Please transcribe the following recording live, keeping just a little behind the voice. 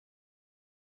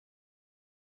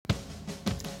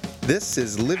This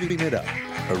is Living It Up,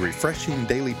 a refreshing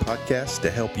daily podcast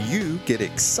to help you get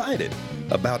excited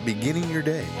about beginning your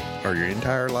day or your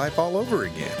entire life all over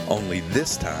again. Only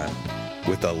this time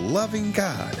with a loving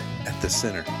God at the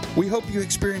center. We hope you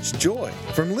experience joy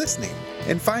from listening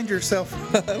and find yourself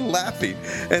laughing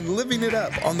and living it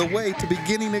up on the way to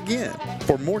beginning again.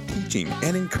 For more teaching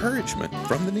and encouragement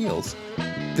from the Neils,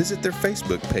 visit their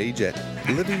Facebook page at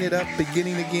Living It Up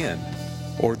Beginning Again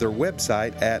or their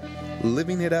website at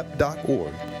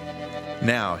livingitup.org.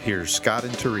 Now, here's Scott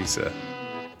and Teresa.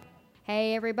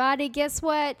 Hey, everybody, guess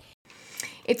what?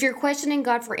 If you're questioning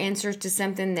God for answers to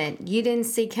something that you didn't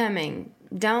see coming,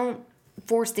 don't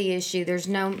force the issue. There's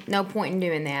no point in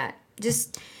doing that.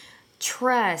 Just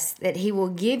trust that He will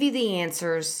give you the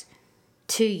answers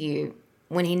to you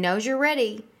when He knows you're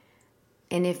ready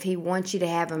and if He wants you to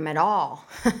have them at all.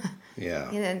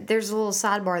 Yeah. You know, there's a little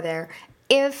sidebar there.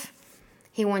 If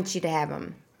He wants you to have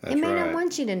them. That's He may right. not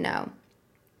want you to know.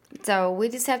 So we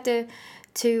just have to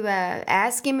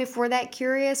ask Him if we're that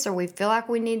curious or we feel like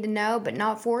we need to know, but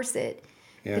not force it.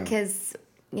 Yeah. Because,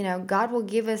 you know, God will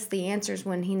give us the answers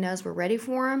when He knows we're ready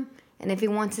for them and if He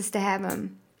wants us to have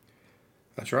them.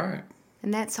 That's right.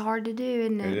 And that's hard to do,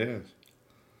 isn't it? It is.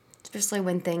 Especially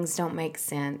when things don't make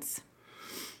sense.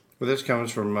 Well, this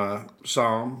comes from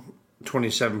Psalm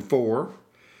 27:4.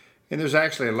 And there's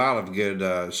actually a lot of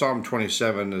good. Psalm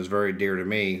 27 is very dear to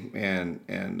me. And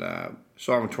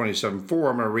Psalm 27:4,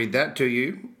 I'm going to read that to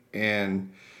you.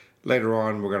 And later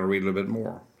on, we're going to read a little bit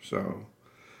more. So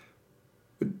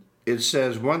it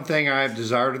says, "One thing I have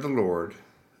desired of the Lord,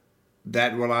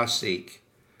 that will I seek,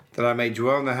 that I may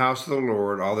dwell in the house of the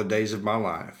Lord all the days of my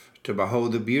life, to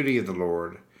behold the beauty of the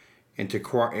Lord, and to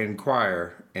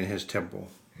inquire in His temple."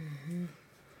 Mm-hmm.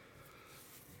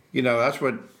 You know, that's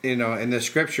what, you know, in the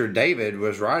scripture David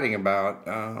was writing about,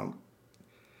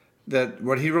 that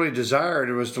what he really desired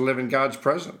was to live in God's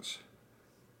presence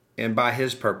and by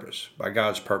His purpose, by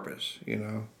God's purpose, you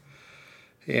know.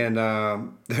 And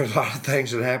there's a lot of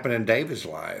things that happen in David's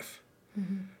life,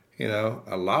 you know,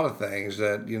 a lot of things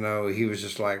that, you know, he was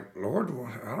just like, Lord,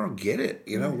 I don't get it.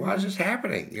 You know, why is this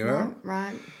happening, you know?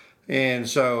 Right. And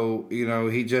so, you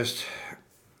know,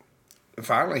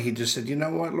 finally he just said, you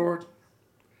know what, Lord?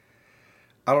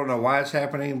 I don't know why it's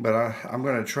happening, but I'm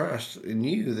going to trust in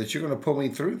You that You're going to pull me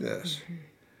through this.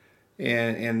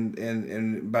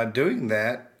 And by doing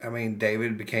that, I mean,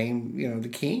 David became, you know, the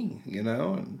king, you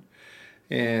know,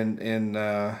 and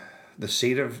the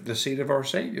seat of our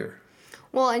Savior.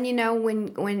 Well, and you know,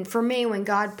 when for me, when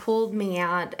God pulled me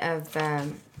out of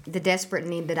the desperate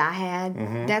need that I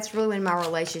had, that's really when my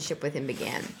relationship with Him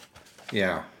began.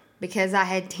 Yeah. Because I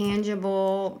had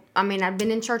I'd been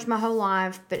in church my whole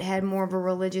life, but had more of a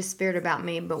religious spirit about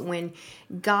me. But when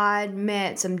God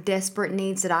met some desperate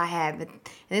needs that I had, in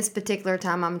this particular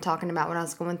time I'm talking about when I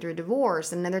was going through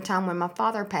divorce, another time when my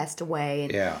father passed away,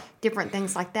 and different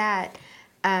things like that.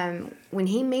 When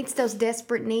He meets those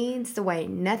desperate needs the way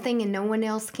nothing and no one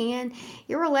else can,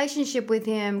 your relationship with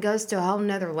Him goes to a whole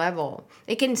nother level.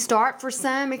 It can start for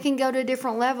some, it can go to a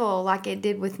different level like it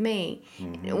did with me.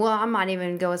 Well, I might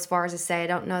even go as far as to say I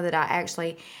don't know that I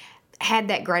actually had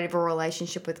that great of a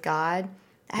relationship with God.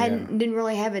 I didn't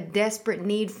really have a desperate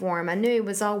need for Him. I knew He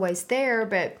was always there,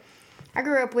 but I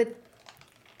grew up with,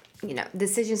 you know,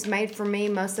 decisions made for me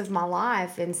most of my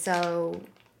life. And so,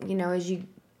 you know,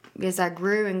 as I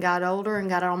grew and got older and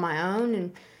got on my own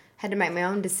and had to make my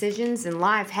own decisions, and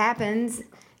life happens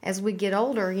as we get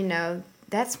older, you know,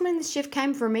 that's when the shift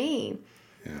came for me.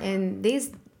 Yeah. And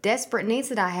these desperate needs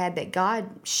that I had that God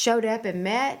showed up and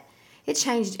met, it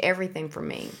changed everything for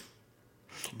me.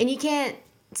 And you can't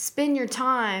spend your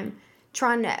time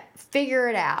trying to figure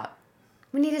it out.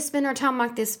 We need to spend our time,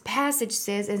 like this passage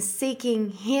says, in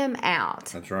seeking Him out.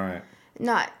 That's right.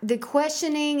 Not the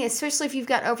questioning, especially if you've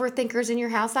got overthinkers in your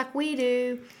house like we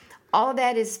do. All of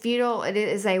that is futile. It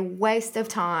is a waste of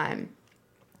time.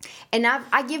 And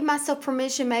I give myself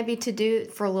permission maybe to do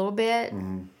it for a little bit,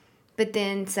 but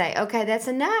then say, okay, that's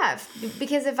enough.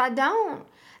 Because if I don't,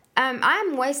 I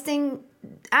am wasting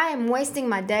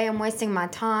my day. I'm wasting my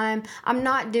time. I'm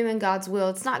not doing God's will.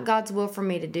 It's not God's will for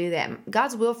me to do that.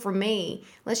 God's will for me,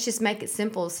 let's just make it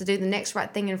simple, is to do the next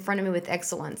right thing in front of me with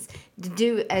excellence, to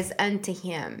do as unto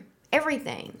Him.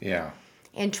 Everything. Yeah.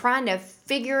 And trying to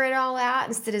figure it all out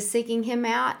instead of seeking Him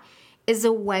out is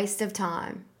a waste of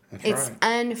time. It's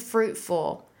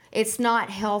unfruitful. It's not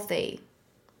healthy.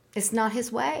 It's not His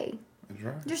way. That's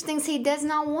right. There's things He does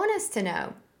not want us to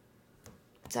know.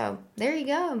 So there you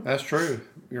go. That's true.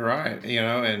 You're right. You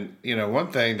know, and you know,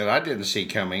 one thing that I didn't see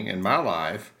coming in my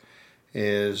life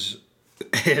is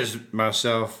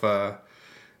myself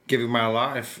giving my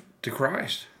life to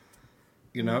Christ.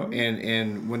 You know,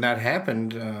 and when that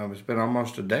happened, it's been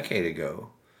almost a decade ago.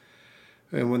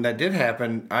 And when that did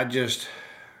happen, I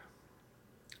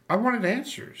wanted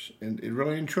answers, and it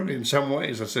really and truly, in some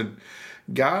ways, I said,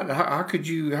 God, how could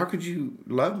you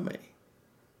love me?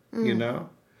 You know,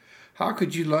 how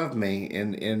could you love me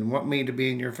and want me to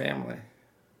be in your family?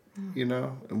 You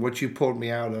know, and what you pulled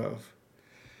me out of.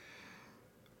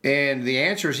 And the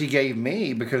answers he gave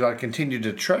me, because I continued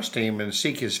to trust him and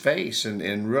seek his face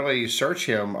and really search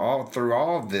him all through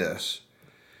all of this,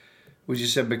 was he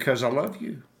said, because I love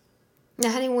you.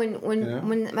 Now, honey,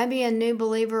 when maybe a new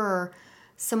believer or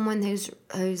someone who's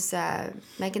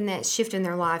making that shift in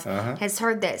their life has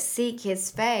heard that seek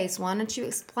his face, why don't you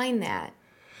explain that?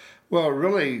 Well,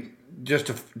 really, I just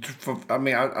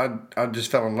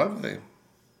fell in love with him.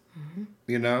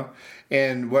 You know,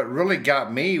 and what really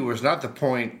got me was not the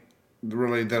point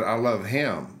really that I love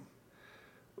him.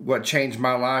 What changed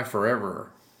my life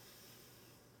forever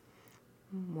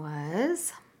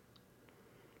was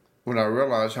when I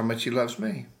realized how much he loves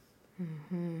me.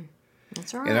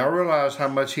 That's right. And I realized how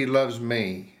much he loves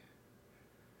me.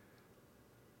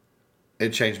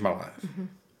 It changed my life.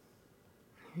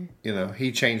 You know,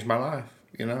 he changed my life,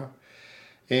 you know.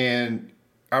 And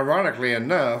ironically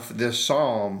enough, this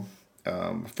psalm,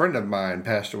 a friend of mine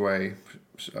passed away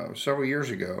several years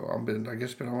ago. I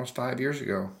guess it's been almost 5 years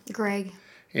ago. Greg.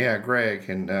 Yeah, Greg.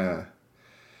 And I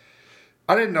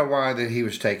didn't know why that he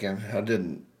was taken. I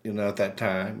didn't, you know, at that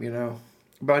time, you know.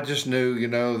 But I just knew, you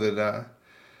know, that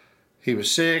he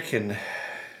was sick, and,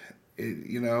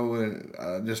 you know, and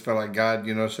I just felt like God,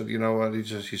 you know, said, you know what,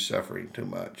 he's suffering too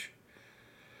much.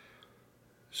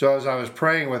 So as I was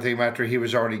praying with him after he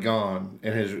was already gone,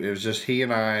 and it was just he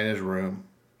and I in his room,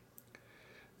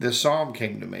 this psalm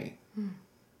came to me.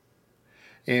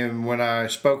 And when I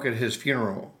spoke at his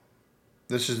funeral,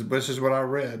 this is what I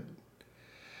read,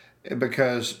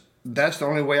 because that's the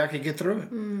only way I could get through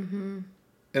it.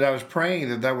 And I was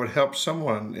praying that would help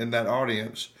someone in that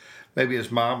audience, maybe his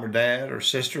mom or dad or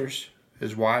sisters,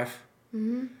 his wife.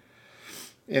 And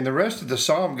the rest of the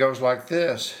psalm goes like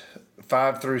this.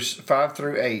 5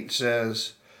 through 8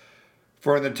 says,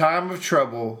 "For in the time of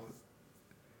trouble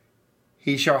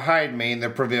he shall hide me in the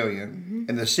pavilion.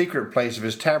 In the secret place of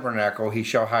his tabernacle he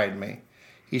shall hide me.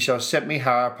 He shall set me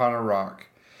high upon a rock.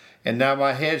 And now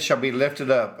my head shall be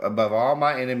lifted up above all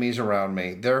my enemies around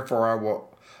me. Therefore I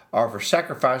will offer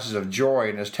sacrifices of joy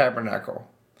in his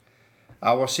tabernacle.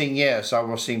 I will sing, yes, I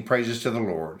will sing praises to the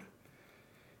Lord.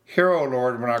 Hear, O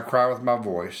Lord, when I cry with my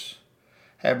voice.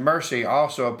 Have mercy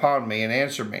also upon me and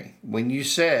answer me. When you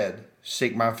said,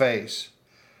 seek my face,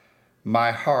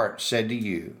 my heart said to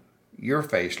you, your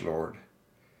face, Lord,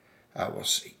 I will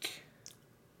seek."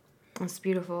 That's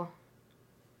beautiful.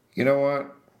 You know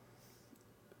what?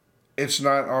 It's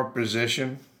not our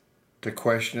position to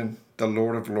question the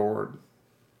Lord of Lords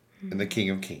and the King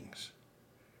of Kings.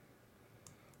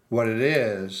 What it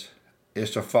is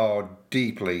to fall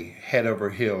deeply head over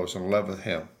heels in love with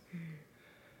him.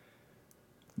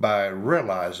 By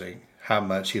realizing how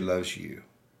much he loves you.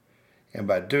 And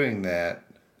by doing that,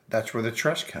 that's where the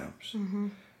trust comes.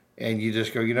 And you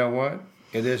just go, you know what?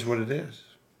 It is what it is.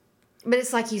 But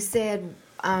it's like you said,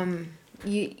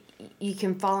 you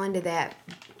can fall into that.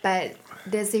 But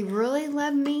does he really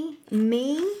love me?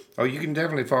 Me? Oh, you can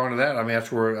definitely fall into that. I mean,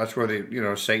 that's where the, you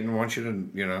know, Satan wants you to,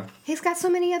 you know. He's got so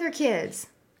many other kids.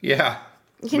 Yeah.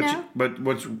 You know? But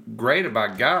what's great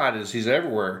about God is he's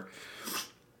everywhere.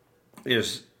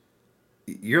 Is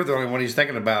you're the only one he's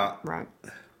thinking about. Right.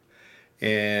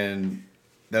 And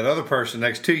that other person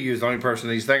next to you is the only person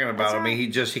he's thinking about. That's I mean,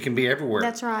 right. he can be everywhere.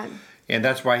 That's right. And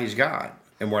that's why he's God,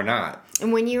 and we're not.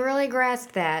 And when you really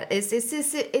grasp that,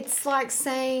 it's like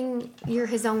saying you're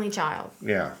his only child.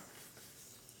 Yeah.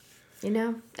 You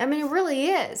know? I mean, it really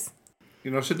is. You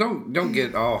know, so don't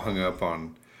get all hung up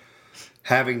on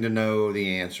having to know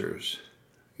the answers.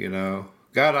 You know,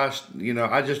 God,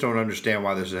 I just don't understand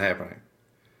why this is happening.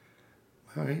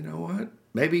 Well, you know what?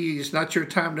 Maybe it's not your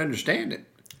time to understand it.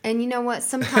 And you know what?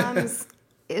 Sometimes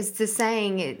it's the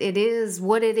saying, it is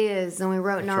what it is. And we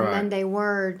wrote in our Monday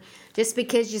Word, just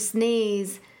because you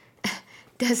sneeze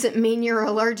doesn't mean you're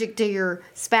allergic to your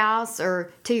spouse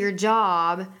or to your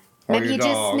job. Or maybe your you dog.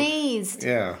 just sneezed.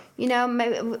 Yeah. You know,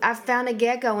 maybe I found a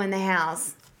gecko in the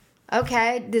house.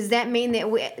 Okay, does that mean that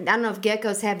I don't know if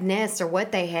geckos have nests or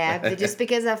what they have, but just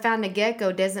because I found a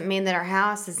gecko doesn't mean that our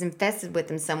house is infested with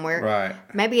them somewhere. Right.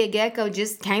 Maybe a gecko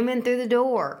just came in through the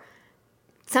door.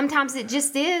 Sometimes it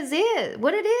just is.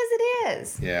 What it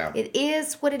is. Yeah. It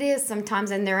is what it is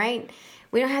sometimes, and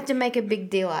we don't have to make a big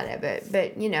deal out of it.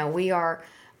 But, you know, we are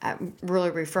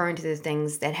really referring to the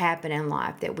things that happen in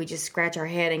life that we just scratch our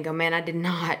head and go, man, I did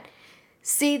not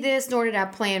see this, nor did I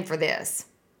plan for this.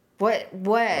 What,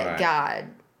 Right. God?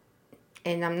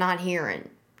 And I'm not hearing.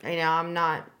 I'm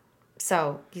not.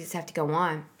 So you just have to go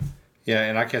on. Yeah,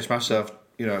 and I catch myself,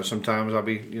 sometimes I'll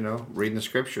be, reading the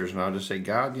scriptures and I'll just say,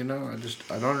 God, I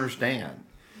don't understand.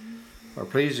 Or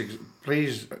please,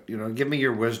 give me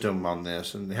your wisdom on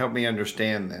this and help me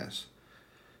understand this.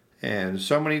 And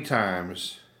so many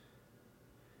times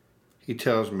he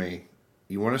tells me,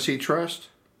 you want to see trust?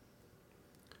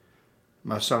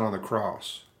 My son on the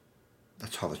cross.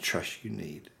 That's all the trust you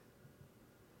need.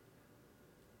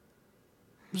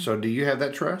 So do you have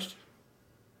that trust?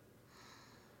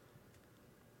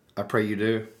 I pray you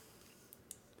do.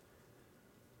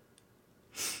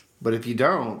 But if you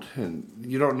don't, and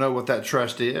you don't know what that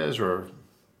trust is, or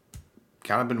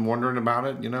kind of been wondering about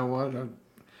it, you know what? I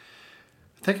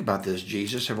think about this,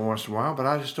 Jesus, every once in a while, but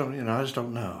I just don't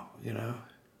know,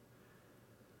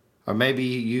 Or maybe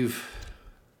you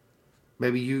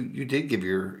did give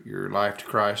your life to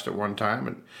Christ at one time,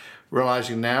 and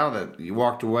realizing now that you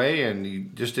walked away and you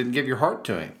just didn't give your heart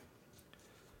to him.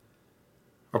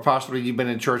 Or possibly you've been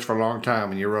in church for a long time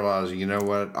and you're realizing, you know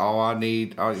what, all I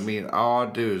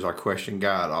do is I question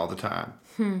God all the time.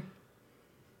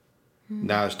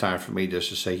 Now it's time for me just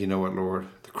to say, you know what, Lord,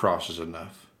 the cross is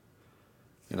enough.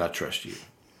 And I trust you.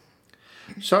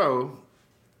 So,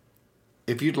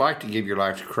 if you'd like to give your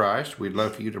life to Christ, we'd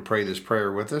love for you to pray this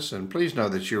prayer with us. And please know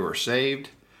that you are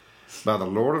saved by the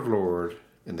Lord of Lords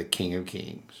and the King of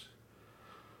Kings.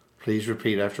 Please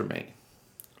repeat after me.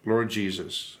 Lord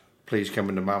Jesus, please come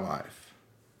into my life.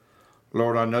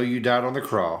 Lord, I know you died on the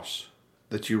cross,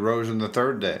 that you rose on the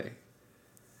third day.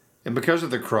 And because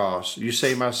of the cross, you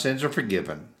say my sins are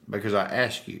forgiven because I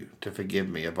ask you to forgive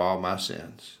me of all my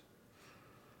sins.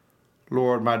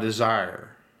 Lord, my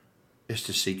desire is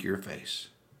to seek your face.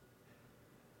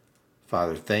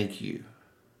 Father, thank you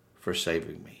for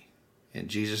saving me. In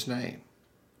Jesus' name,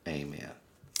 amen.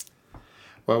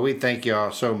 Well, we thank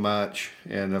y'all so much.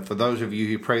 And for those of you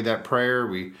who prayed that prayer,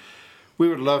 we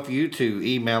would love for you to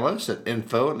email us at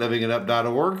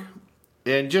info@livingitup.org.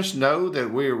 And just know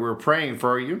that we're praying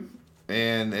for you.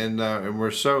 And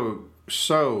we're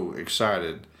so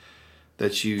excited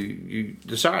that you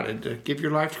decided to give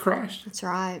your life to Christ. That's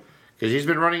right. Because he's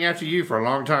been running after you for a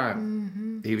long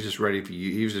time. He was just ready for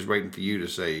you. He was just waiting for you to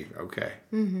say, okay.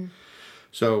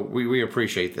 So we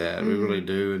appreciate that. We really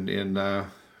do.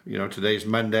 And today's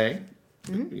Monday,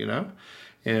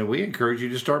 and we encourage you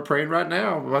to start praying right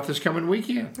now about this coming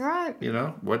weekend. Right.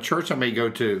 What church I may go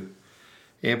to.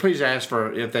 And please ask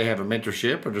for if they have a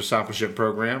mentorship or discipleship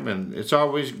program. And it's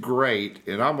always great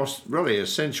and almost really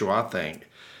essential, I think,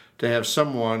 to have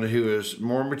someone who is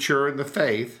more mature in the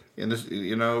faith,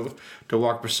 to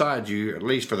walk beside you at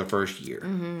least for the first year.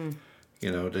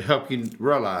 To help you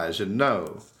realize and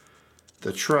know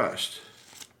the trust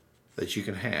that you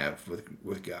can have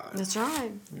with God. That's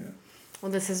right. Yeah.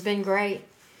 Well, this has been great.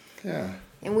 Yeah.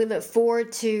 And we look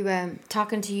forward to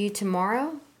talking to you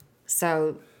tomorrow.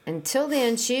 So until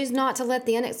then, choose not to let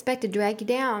the unexpected drag you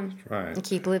down. That's right. And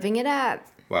keep living it up.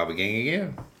 While beginning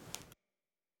again.